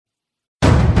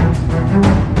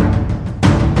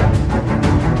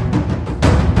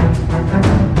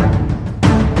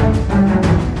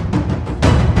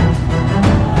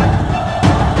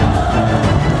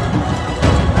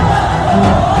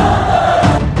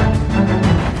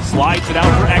Slides it out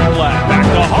for Ekblad. Back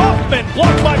to Hoffman.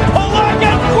 Blocked by Pulock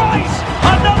and Price.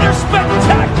 Another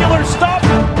spectacular stop.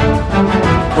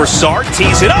 Broussard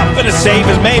tees it up and a save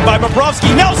is made by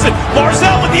Bobrovsky. Nelson.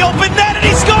 Barzal with the open net and he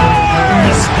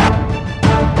scores!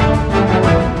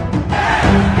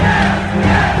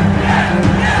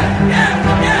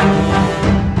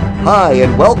 Hi,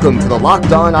 and welcome to the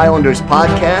Locked On Islanders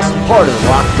podcast, part of the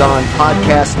Locked On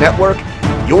Podcast Network,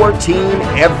 your team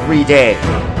every day.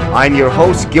 I'm your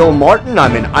host, Gil Martin.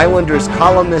 I'm an Islanders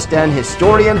columnist and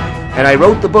historian, and I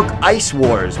wrote the book Ice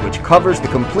Wars, which covers the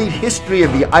complete history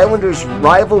of the Islanders'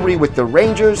 rivalry with the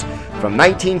Rangers from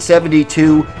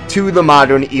 1972 to the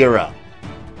modern era.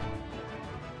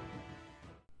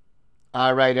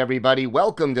 All right, everybody,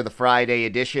 welcome to the Friday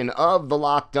edition of the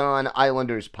Locked On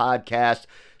Islanders podcast.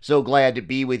 So glad to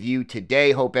be with you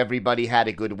today. Hope everybody had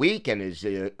a good week and is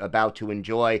about to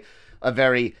enjoy a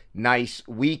very nice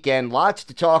weekend. Lots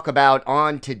to talk about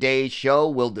on today's show.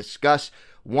 We'll discuss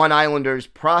one Islanders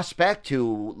prospect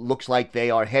who looks like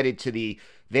they are headed to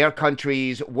their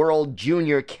country's World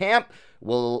Junior Camp.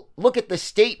 We'll look at the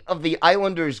state of the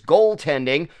Islanders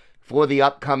goaltending for the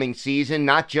upcoming season,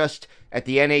 not just at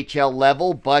the NHL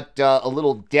level, but a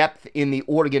little depth in the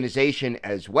organization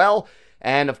as well.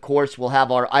 And, of course, we'll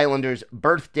have our Islanders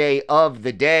birthday of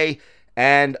the day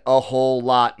and a whole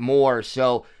lot more.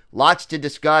 So lots to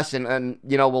discuss. And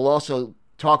we'll also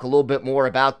talk a little bit more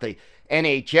about the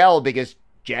NHL because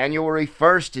January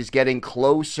 1st is getting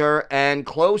closer and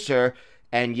closer.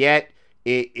 And yet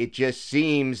it just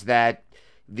seems that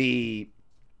the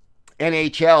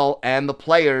NHL and the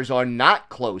players are not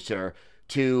closer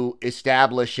to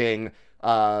establishing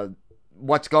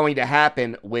what's going to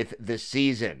happen with the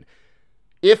season.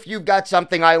 If you've got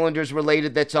something Islanders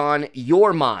related that's on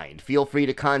your mind, feel free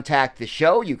to contact the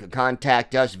show. You can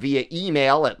contact us via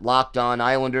email at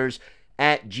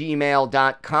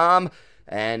lockedonislanders@gmail.com.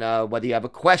 And whether you have a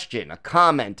question, a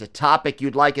comment, a topic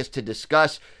you'd like us to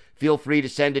discuss, feel free to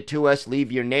send it to us.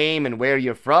 Leave your name and where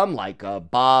you're from, like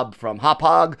Bob from Hop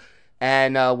Hog.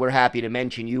 And we're happy to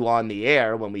mention you on the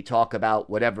air when we talk about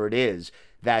whatever it is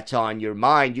that's on your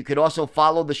mind. You could also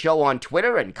follow the show on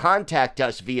Twitter and contact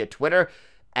us via Twitter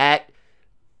at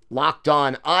Locked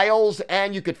On Isles,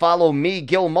 and you could follow me,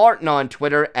 Gil Martin, on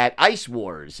Twitter at Ice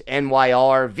Wars,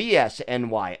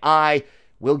 NYRVSNYI.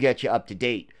 We'll get you up to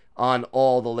date on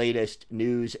all the latest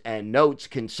news and notes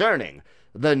concerning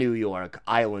the New York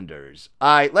Islanders.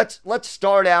 All right, let's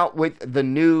start out with the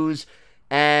news,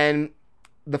 and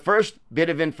the first bit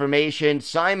of information,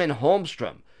 Simon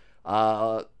Holmstrom,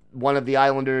 one of the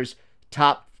Islanders'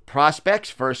 top prospects,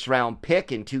 first-round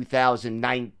pick in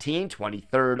 2019,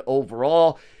 23rd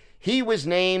overall. He was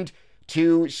named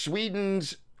to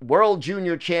Sweden's World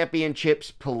Junior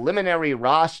Championships preliminary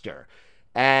roster,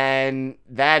 and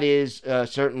that is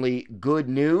certainly good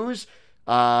news.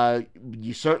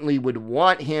 You certainly would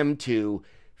want him to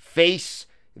face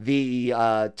the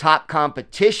top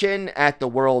competition at the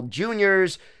World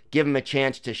Juniors, give him a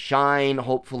chance to shine,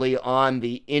 hopefully, on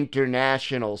the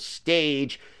international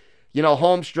stage.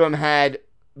 Holmstrom had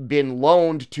been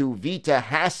loaned to Vita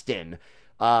Hästen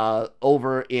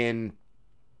over in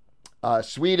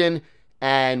Sweden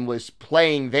and was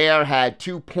playing there, had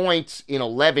 2 points in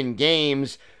 11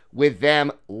 games with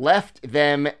them, left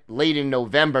them late in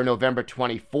November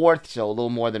 24th, so a little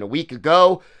more than a week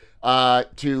ago,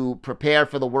 to prepare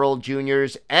for the World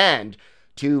Juniors and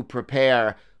to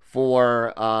prepare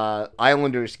for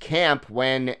Islanders camp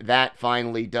when that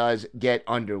finally does get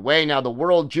underway. Now, the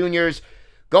World Juniors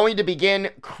going to begin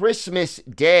Christmas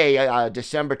Day,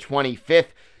 December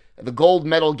 25th. The gold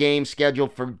medal game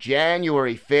scheduled for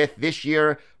January 5th. This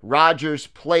year, Rogers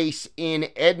Place in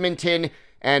Edmonton.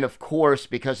 And, of course,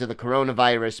 because of the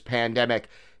coronavirus pandemic,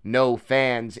 no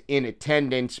fans in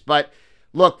attendance. But,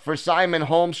 look, for Simon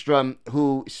Holmstrom,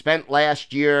 who spent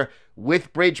last year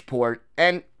with Bridgeport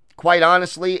and quite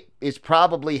honestly, is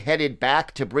probably headed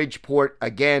back to Bridgeport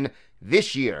again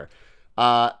this year.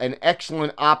 An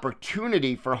excellent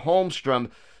opportunity for Holmstrom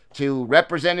to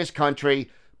represent his country,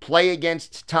 play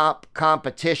against top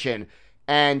competition,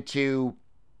 and to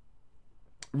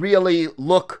really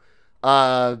look,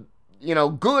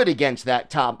 good against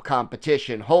that top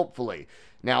competition, hopefully.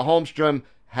 Now, Holmstrom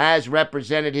has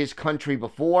represented his country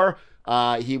before.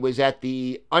 He was at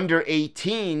the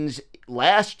under-18s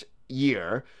last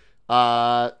year,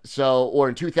 or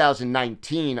in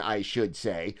 2019, I should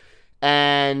say,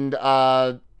 and,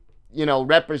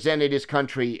 represented his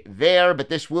country there, but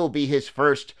this will be his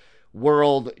first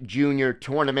World Junior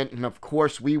Tournament, and of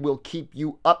course, we will keep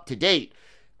you up to date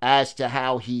as to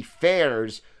how he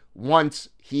fares once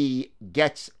he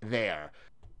gets there.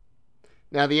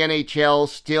 Now, the NHL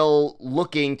still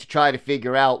looking to try to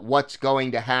figure out what's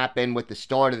going to happen with the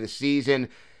start of the season.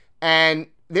 And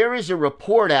there is a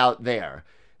report out there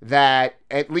that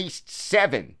at least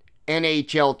 7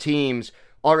 NHL teams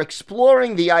are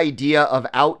exploring the idea of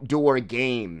outdoor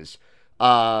games,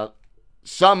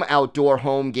 some outdoor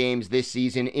home games this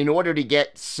season, in order to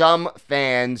get some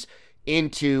fans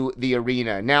into the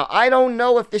arena. Now, I don't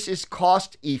know if this is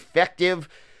cost effective,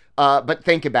 but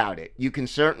think about it. You can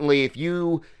certainly, if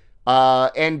you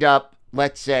end up,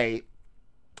 let's say,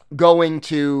 going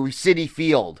to Citi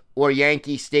Field or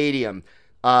Yankee Stadium,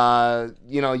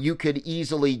 you could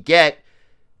easily get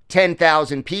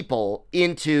 10,000 people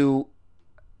into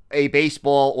a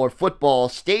baseball or football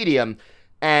stadium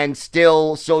and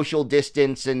still social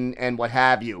distance and what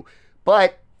have you.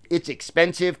 But it's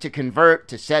expensive to convert,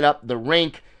 to set up the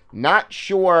rink. Not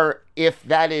sure if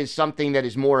that is something that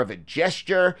is more of a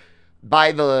gesture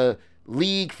by the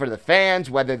league for the fans,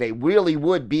 whether they really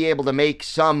would be able to make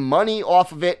some money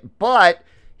off of it. But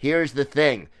here's the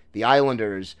thing. The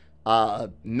Islanders,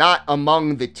 not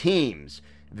among the teams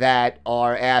that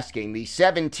are asking. The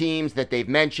 7 teams that they've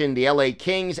mentioned, the LA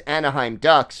Kings, Anaheim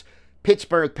Ducks,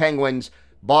 Pittsburgh Penguins,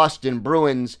 Boston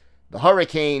Bruins, the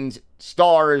Hurricanes,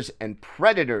 Stars, and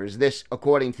Predators. This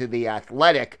according to The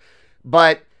Athletic.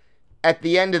 But at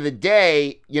the end of the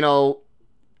day,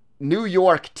 New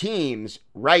York teams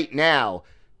right now,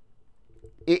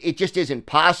 it just isn't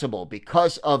possible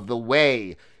because of the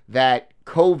way that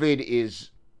COVID is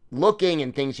looking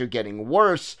and things are getting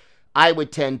worse. I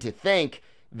would tend to think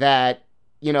that,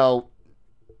 you're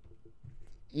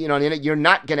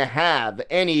not going to have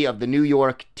any of the New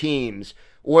York teams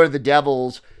or the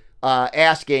Devils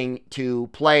asking to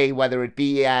play, whether it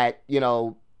be at,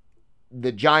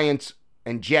 the Giants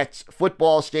and Jets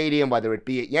football stadium, whether it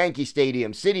be at Yankee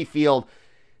Stadium, Citi Field.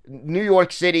 New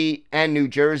York City and New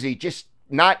Jersey just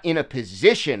not in a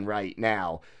position right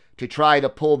now to try to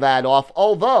pull that off.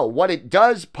 Although what it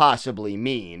does possibly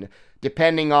mean,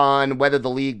 depending on whether the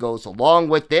league goes along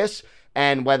with this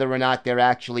and whether or not they're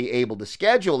actually able to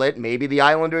schedule it, maybe the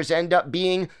Islanders end up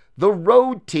being the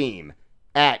road team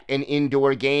at an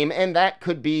indoor game, and that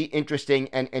could be interesting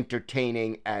and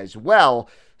entertaining as well.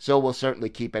 So we'll certainly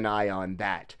keep an eye on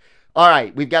that. All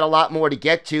right, we've got a lot more to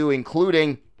get to,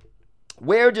 including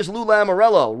where does Lou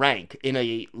Lamoriello rank in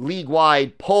a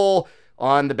league-wide poll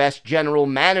on the best general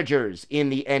managers in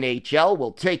the NHL.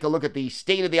 We'll take a look at the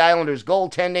state of the Islanders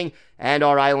goaltending and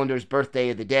our Islanders birthday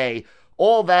of the day.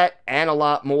 All that and a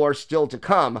lot more still to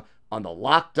come on the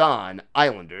Locked On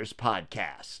Islanders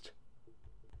podcast.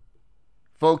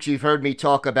 Folks, you've heard me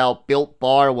talk about Built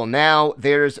Bar. Well, now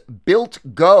there's Built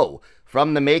Go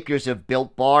from the makers of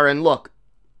Built Bar. And look,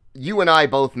 you and I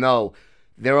both know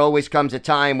there always comes a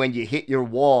time when you hit your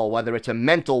wall, whether it's a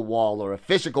mental wall or a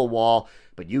physical wall,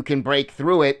 but you can break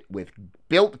through it with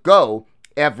Built Go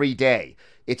every day.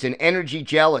 It's an energy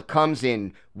gel. It comes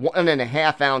in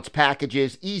 1.5 ounce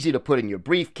packages, easy to put in your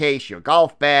briefcase, your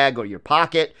golf bag, or your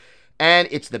pocket. And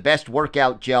it's the best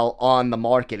workout gel on the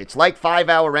market. It's like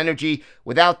 5-Hour Energy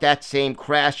without that same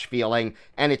crash feeling,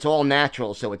 and it's all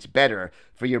natural, so it's better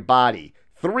for your body.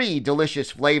 3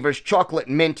 delicious flavors: chocolate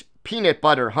mint, peanut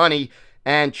butter honey,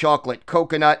 and chocolate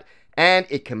coconut. And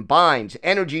it combines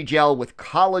energy gel with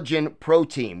collagen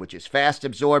protein, which is fast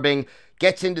absorbing,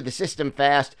 gets into the system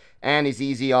fast, and is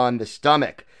easy on the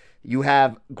stomach. You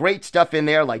have great stuff in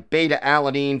there like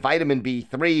beta-alanine, vitamin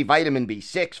B3, vitamin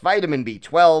B6, vitamin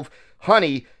B12,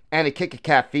 honey, and a kick of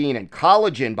caffeine. And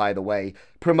collagen, by the way,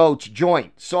 promotes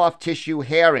joint, soft tissue,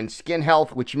 hair, and skin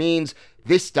health, which means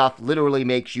this stuff literally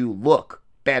makes you look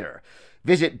better.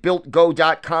 Visit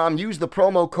BuiltGo.com, use the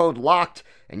promo code LOCKED,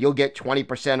 and you'll get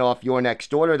 20% off your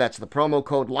next order. That's the promo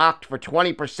code LOCKED for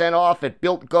 20% off at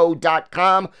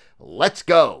BuiltGo.com. Let's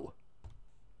go.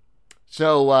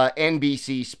 So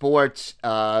NBC Sports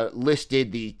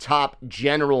listed the top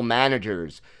general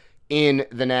managers in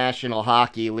the National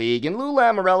Hockey League, and Lou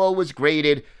Lamoriello was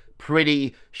graded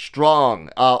pretty strong.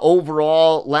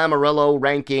 Overall, Lamoriello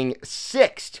ranking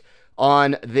 6th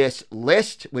on this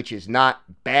list, which is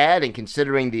not bad, and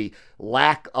considering the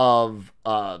lack of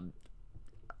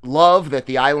love that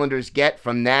the Islanders get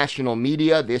from national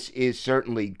media, this is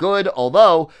certainly good,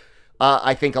 although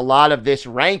I think a lot of this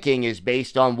ranking is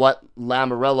based on what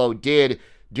Lamoriello did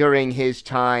during his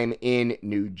time in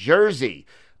New Jersey.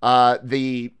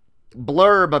 The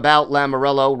blurb about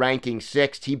Lamoriello ranking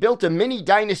 6th, he built a mini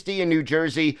dynasty in New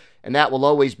Jersey, and that will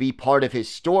always be part of his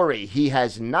story. He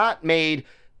has not made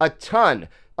a ton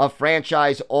of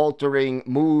franchise-altering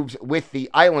moves with the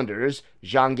Islanders.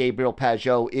 Jean-Gabriel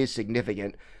Pageau is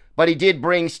significant. but he did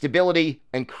bring stability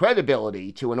and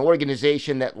credibility to an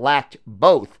organization that lacked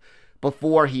both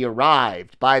before he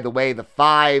arrived. By the way, the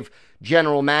 5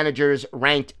 general managers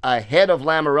ranked ahead of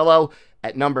Lamoriello: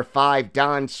 at number 5,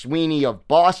 Don Sweeney of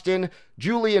Boston.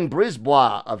 Julian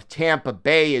Brisebois of Tampa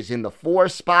Bay is in the 4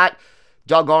 spot.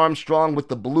 Doug Armstrong with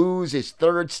the Blues is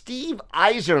 3rd. Steve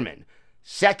Yzerman,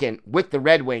 2nd with the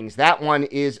Red Wings. That one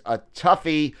is a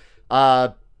toughie,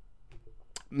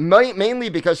 mainly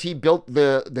because he built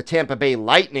the Tampa Bay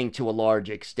Lightning to a large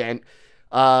extent.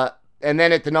 And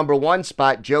then at the number 1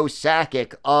 spot, Joe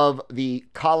Sakic of the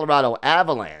Colorado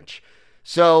Avalanche.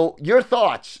 So your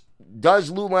thoughts? Does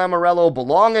Lou Lamoriello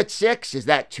belong at 6? Is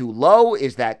that too low?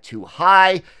 Is that too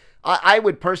high? I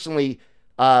would personally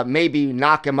maybe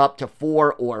knock him up to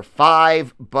 4 or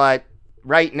 5, but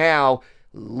right now,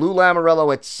 Lou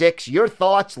Lamoriello at 6. Your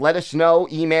thoughts? Let us know.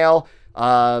 Email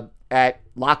at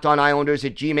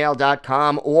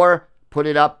lockedonislanders@gmail.com or put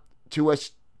it up to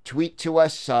us, tweet to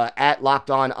us at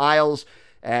LockedOnIsles,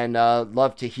 and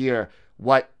love to hear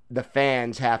what the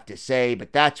fans have to say.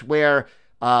 But that's where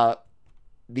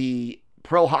the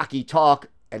Pro Hockey Talk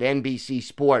at NBC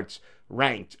Sports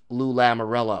ranked Lou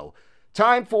Lamoriello.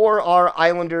 Time for our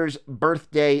Islanders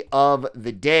birthday of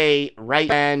the day, right?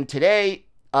 And today,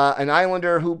 an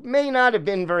Islander who may not have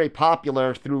been very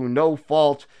popular through no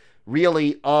fault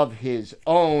really of his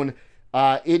own.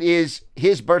 It is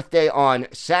his birthday on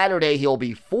Saturday. He'll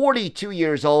be 42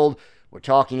 years old. We're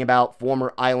talking about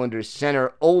former Islanders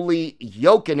center Olli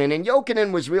Jokinen. And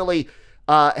Jokinen was really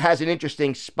has an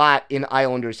interesting spot in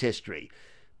Islanders history.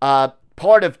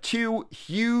 Part of 2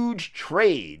 huge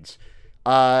trades.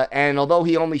 And although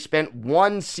he only spent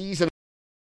 1 season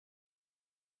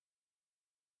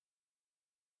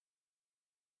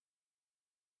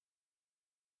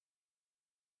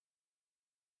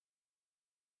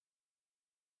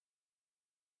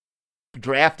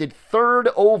drafted 3rd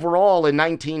overall in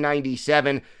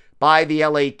 1997 by the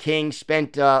LA Kings,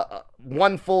 spent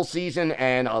 1 full season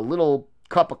and a little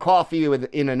cup of coffee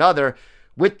in another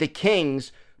with the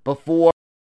Kings before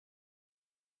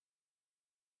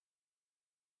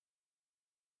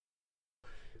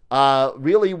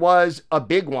really was a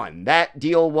big one. That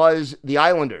deal was the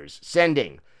Islanders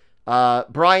sending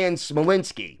Brian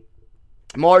Smolinski,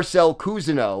 Marcel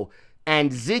Cousineau,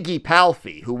 and Ziggy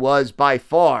Palffy, who was by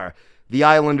far the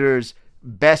Islanders'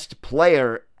 best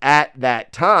player at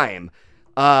that time.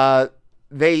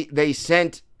 They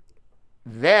sent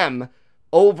them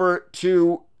over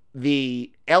to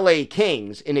the LA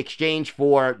Kings in exchange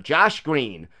for Josh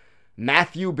Green,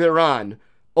 Matthew Biron,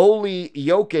 Olli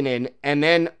Jokinen, and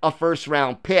then a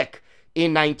first-round pick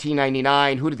in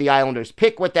 1999. Who did the Islanders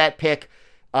pick with that pick?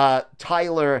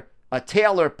 Taylor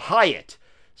Pyatt.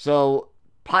 So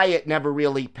Pyatt never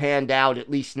really panned out,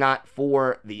 at least not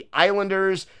for the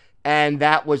Islanders, and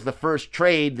that was the first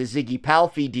trade, the Ziggy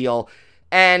Palffy deal.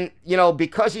 And,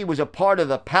 because he was a part of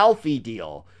the Palffy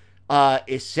deal,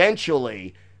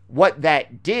 essentially what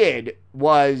that did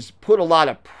was put a lot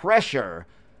of pressure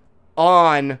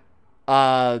on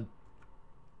Olli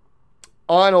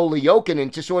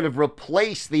Jokinen to sort of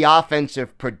replace the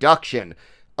offensive production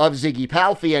of Ziggy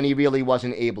Palffy, and he really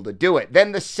wasn't able to do it.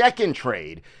 Then the second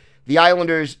trade, the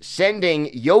Islanders sending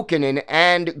Jokinen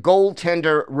and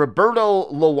goaltender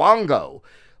Roberto Luongo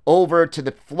over to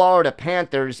the Florida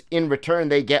Panthers. In return,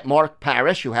 they get Mark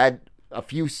Parrish, who had a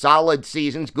few solid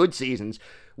seasons, good seasons,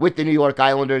 with the New York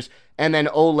Islanders, and then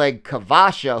Oleg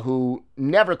Kavasha, who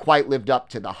never quite lived up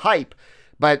to the hype.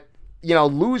 But,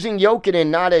 losing Jokinen,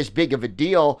 not as big of a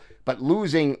deal, but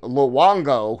losing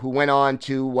Luongo, who went on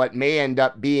to what may end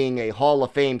up being a Hall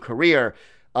of Fame career,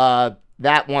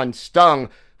 that one stung.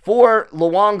 For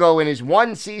Luongo, in his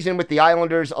 1 season with the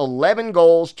Islanders, 11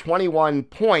 goals, 21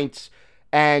 points,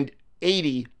 and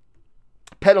 80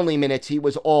 penalty minutes, he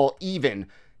was all even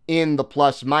in the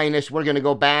plus-minus. We're going to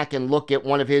go back and look at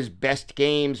one of his best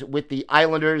games with the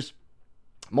Islanders,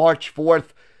 March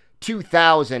 4th,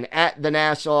 2000, at the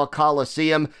Nassau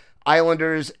Coliseum.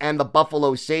 Islanders and the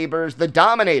Buffalo Sabres. The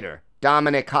Dominator,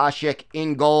 Dominik Hasek,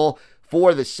 in goal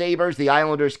for the Sabres. The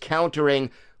Islanders countering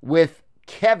with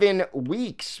Kevin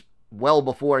Weeks well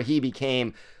before he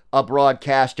became a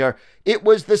broadcaster. It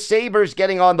was the Sabres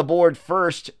getting on the board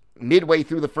first, midway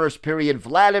through the first period.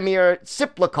 Vladimir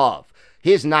Tsiplikov,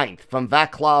 his 9th from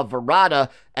Vaclav Varada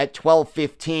at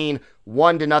 12:15,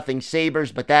 1-0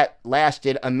 Sabres, but that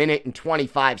lasted 1 minute and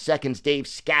 25 seconds. Dave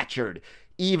Scatchard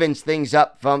evens things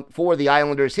up for the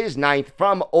Islanders, his 9th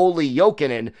from Olli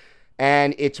Jokinen,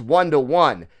 and it's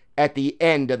 1-1 at the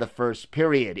end of the first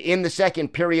period. In the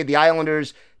second period, the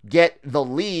Islanders get the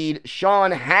lead.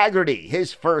 Sean Haggerty,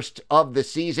 his first of the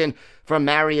season, from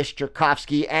Mariusz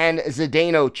Czerkawski and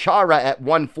Zdeno Chara at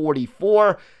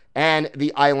 1:44, and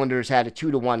the Islanders had a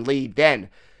 2-1 lead. Then,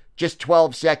 just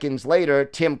 12 seconds later,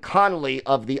 Tim Connolly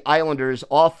of the Islanders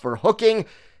off for hooking,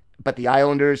 but the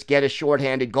Islanders get a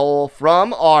shorthanded goal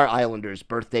from our Islanders'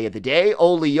 birthday of the day,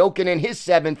 Olli Jokinen, his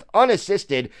 7th,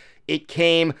 unassisted. It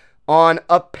came on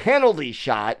a penalty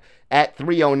shot at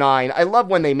 3:09. I love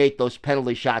when they make those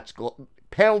penalty shot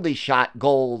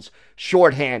goals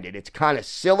shorthanded. It's kind of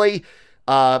silly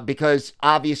because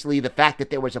obviously the fact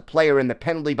that there was a player in the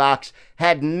penalty box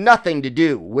had nothing to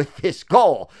do with this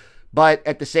goal. But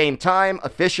at the same time,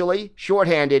 officially,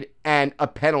 shorthanded and a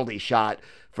penalty shot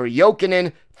for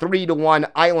Jokinen,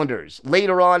 3-1 Islanders.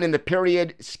 Later on in the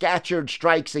period, Scatchard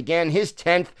strikes again, his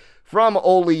 10th from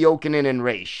Olli Jokinen and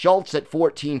Ray Schultz at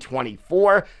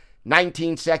 14:24.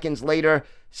 19 seconds later,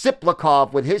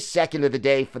 Siplikov with his second of the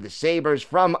day for the Sabres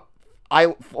from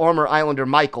former Islander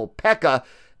Michael Pekka,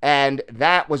 and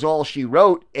that was all she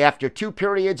wrote. After 2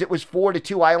 periods, it was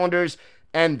 4-2 Islanders,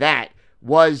 and that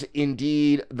was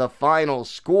indeed the final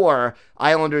score.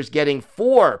 Islanders getting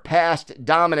 4 past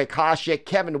Dominik Hasek,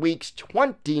 Kevin Weekes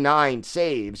 29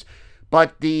 saves.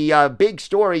 But the big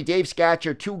story, Dave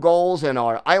Scatchard, 2 goals, and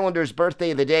our Islanders'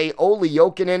 birthday of the day, Olli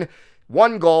Jokinen,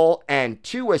 1 goal and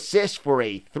 2 assists for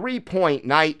a 3-point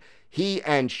night. He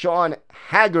and Sean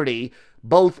Haggerty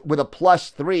both with a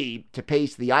 +3 to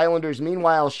pace the Islanders.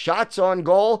 Meanwhile, shots on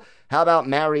goal, how about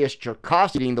Mariusz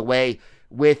Czerkawski leading the way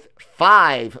with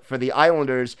 5 for the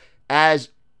Islanders? As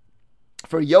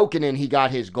for Jokinen, he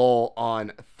got his goal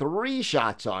on 3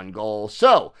 shots on goal.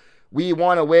 So we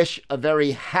want to wish a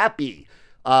very happy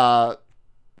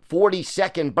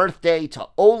 42nd birthday to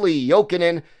Olli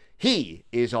Jokinen. He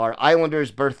is our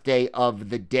Islanders' birthday of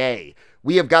the day.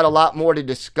 We have got a lot more to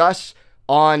discuss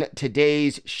on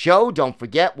today's show. Don't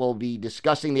forget, we'll be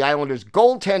discussing the Islanders'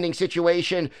 goaltending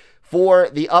situation for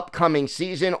the upcoming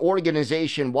season,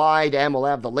 organization-wide, and we'll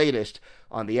have the latest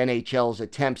on the NHL's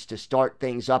attempts to start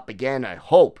things up again. I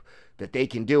hope that they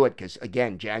can do it because,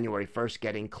 again, January 1st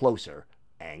getting closer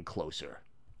and closer.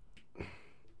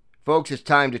 Folks, it's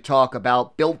time to talk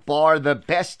about Built Bar, the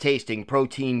best-tasting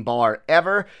protein bar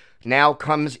ever. Now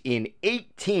comes in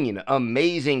 18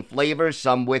 amazing flavors,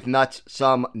 some with nuts,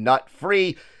 some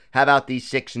nut-free. How about these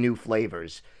 6 new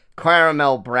flavors?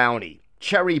 Caramel brownie,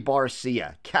 cherry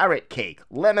barcia, carrot cake,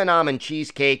 lemon almond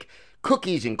cheesecake,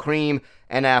 cookies and cream,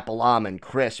 and apple almond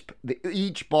crisp.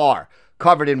 Each bar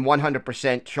covered in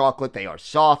 100% chocolate. They are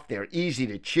soft, they're easy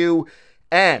to chew,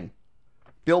 and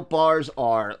Built Bars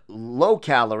are low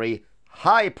calorie,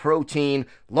 high protein,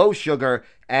 low sugar,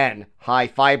 and high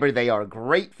fiber. They are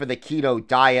great for the keto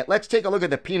diet. Let's take a look at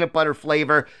the peanut butter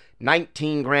flavor.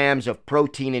 19 grams of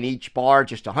protein in each bar,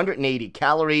 just 180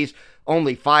 calories,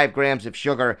 only 5 grams of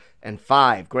sugar, and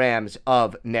 5 grams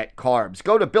of net carbs.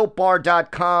 Go to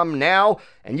BuiltBar.com now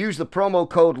and use the promo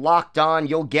code LOCKEDON.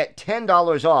 You'll get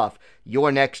 $10 off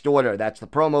your next order. That's the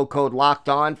promo code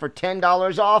LOCKEDON for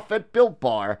 $10 off at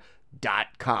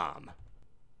BuiltBar.com.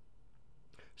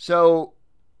 So,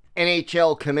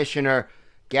 NHL Commissioner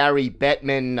Gary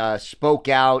Bettman spoke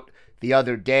out the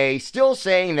other day, still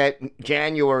saying that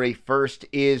January 1st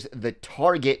is the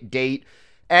target date.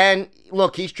 And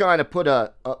look, he's trying to put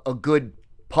a good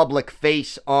public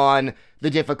face on the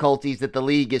difficulties that the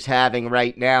league is having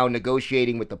right now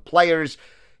negotiating with the players.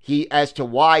 As to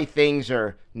why things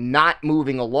are not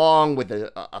moving along with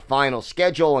a final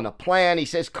schedule and a plan. He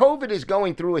says COVID is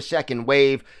going through a second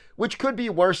wave, which could be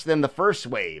worse than the first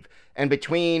wave. And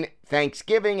between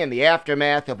Thanksgiving and the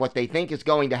aftermath of what they think is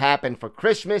going to happen for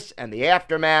Christmas and the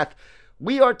aftermath,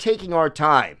 we are taking our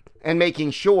time and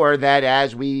making sure that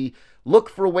as we look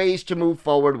for ways to move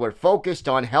forward, we're focused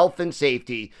on health and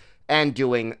safety and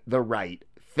doing the right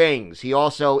things. He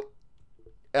also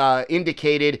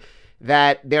indicated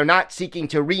that they're not seeking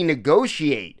to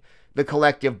renegotiate the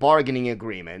collective bargaining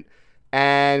agreement,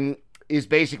 and is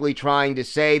basically trying to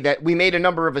say that we made a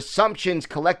number of assumptions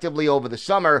collectively over the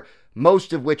summer,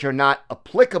 most of which are not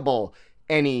applicable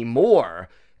anymore.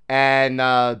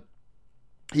 And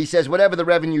he says whatever the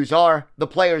revenues are, the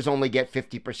players only get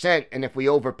 50%, and if we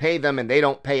overpay them and they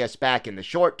don't pay us back in the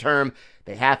short term,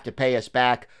 they have to pay us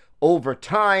back over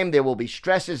time. There will be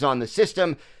stresses on the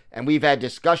system, and we've had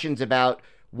discussions about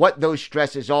what those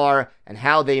stresses are and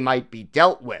how they might be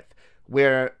dealt with.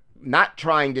 We're not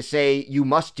trying to say you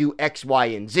must do X, Y,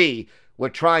 and Z. We're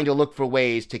trying to look for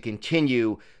ways to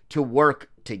continue to work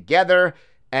together.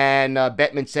 And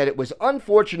Bettman said it was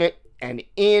unfortunate and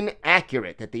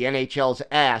inaccurate that the NHL's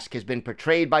ask has been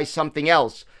portrayed by something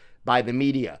else by the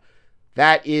media.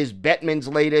 That is Bettman's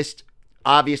latest.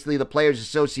 Obviously, the Players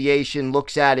Association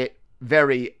looks at it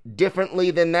very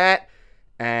differently than that,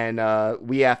 and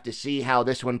we have to see how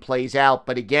this one plays out.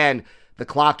 But again, the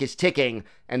clock is ticking,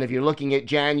 and if you're looking at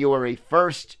January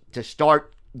 1st to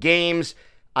start games,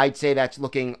 I'd say that's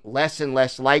looking less and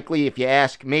less likely. If you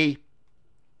ask me,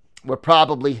 we're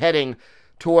probably heading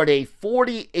toward a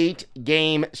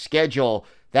 48-game schedule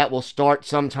that will start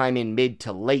sometime in mid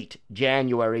to late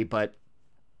January. But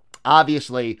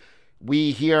obviously,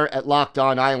 we here at Locked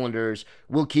On Islanders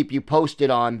will keep you posted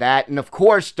on that. And of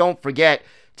course, don't forget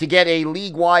to get a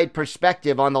league-wide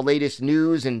perspective on the latest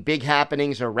news and big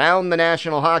happenings around the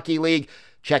National Hockey League.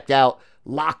 Check out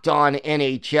Locked On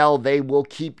NHL. They will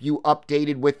keep you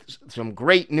updated with some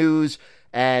great news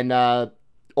and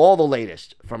all the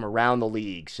latest from around the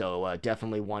league. So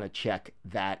definitely want to check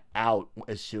that out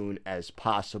as soon as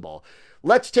possible.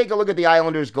 Let's take a look at the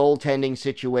Islanders' goaltending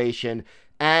situation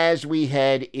as we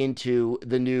head into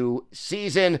the new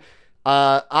season.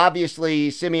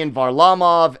 Obviously, Semyon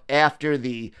Varlamov, after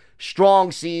the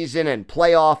strong season and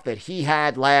playoff that he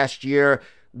had last year,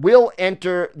 will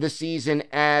enter the season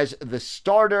as the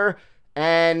starter.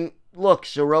 And look,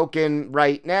 Sorokin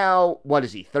right now,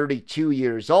 32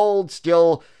 years old,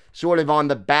 still sort of on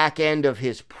the back end of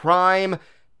his prime.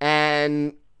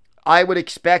 And I would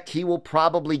expect he will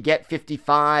probably get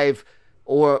 55%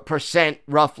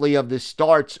 roughly of the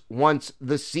starts once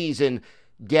the season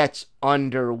gets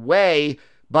underway.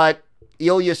 But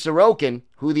Ilya Sorokin,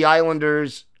 who the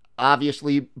Islanders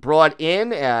obviously brought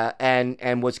in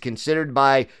and was considered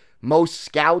by most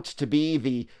scouts to be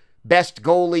the best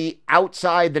goalie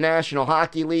outside the National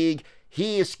Hockey League,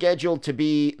 he is scheduled to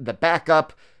be the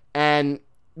backup. And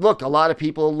look, a lot of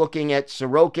people looking at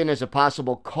Sorokin as a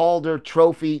possible Calder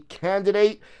Trophy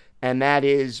candidate, and that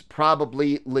is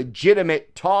probably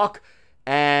legitimate talk.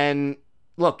 And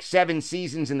look, 7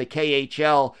 seasons in the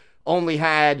KHL, only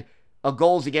had a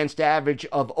goals against average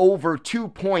of over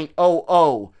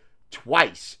 2.00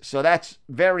 twice. So that's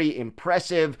very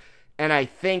impressive. And I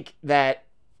think that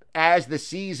as the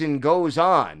season goes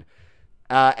on,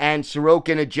 and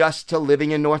Sorokin adjusts to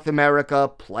living in North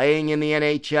America, playing in the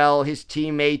NHL, his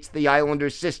teammates, the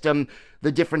Islanders system,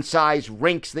 the different size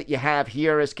rinks that you have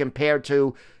here as compared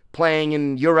to playing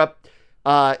in Europe,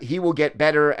 he will get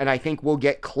better, and I think we'll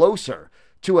get closer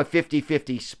to a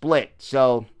 50-50 split.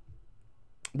 So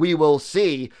we will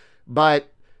see,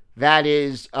 but that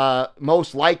is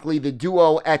most likely the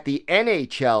duo at the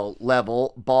NHL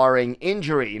level, barring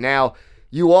injury. Now,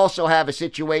 you also have a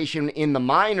situation in the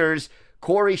minors.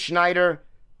 Corey Schneider,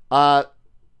 hasn't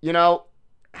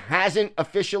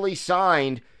officially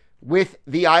signed with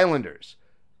the Islanders.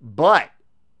 But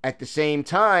at the same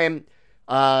time,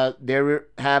 there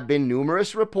have been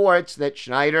numerous reports that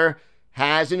Schneider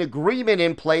has an agreement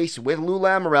in place with Lou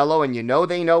Lamoriello, and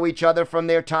they know each other from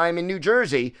their time in New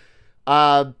Jersey.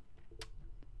 And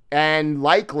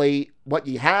likely what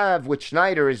you have with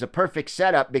Schneider is a perfect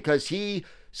setup because he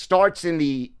starts in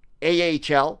the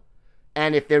AHL,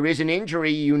 and if there is an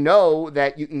injury, you know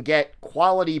that you can get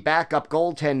quality backup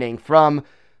goaltending from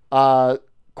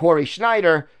Corey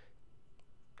Schneider,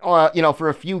 for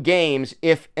a few games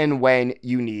if and when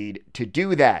you need to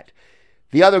do that.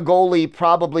 The other goalie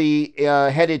probably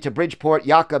headed to Bridgeport,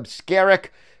 Jakub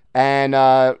Skarek. And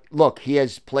look, he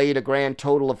has played a grand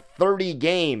total of 30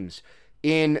 games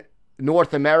in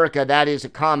North America. That is a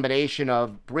combination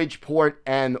of Bridgeport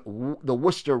and the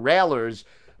Worcester Railers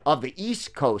of the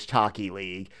East Coast Hockey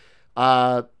League.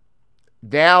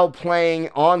 Now playing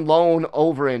on loan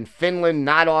over in Finland,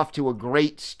 not off to a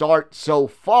great start so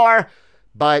far,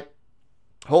 but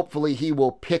hopefully he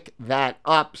will pick that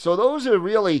up. So those are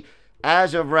really,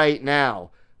 as of right now,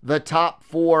 the top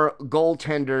 4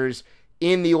 goaltenders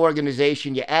in the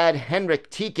organization. You add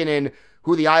Henrik Tikkanen,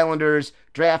 who the Islanders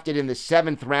drafted in the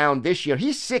 7th round this year.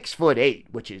 He's 6'8",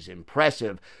 which is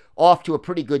impressive. Off to a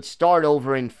pretty good start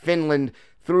over in Finland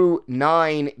through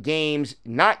 9 games.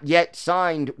 Not yet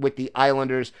signed with the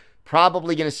Islanders.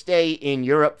 Probably going to stay in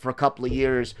Europe for a couple of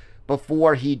years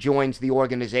before he joins the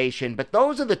organization. But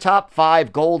those are the top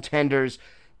 5 goaltenders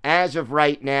as of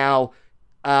right now.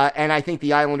 And I think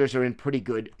the Islanders are in pretty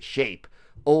good shape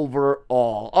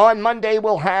overall. On Monday,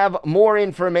 we'll have more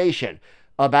information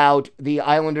about the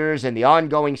Islanders and the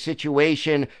ongoing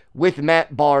situation with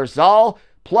Matt Barzal.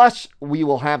 Plus, we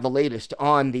will have the latest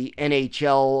on the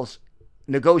NHL's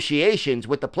negotiations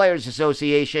with the Players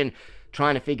Association,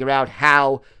 trying to figure out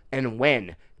how and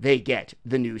when they get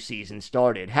the new season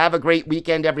started. Have a great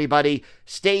weekend, everybody.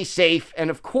 Stay safe, and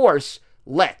of course,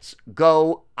 let's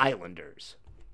go Islanders.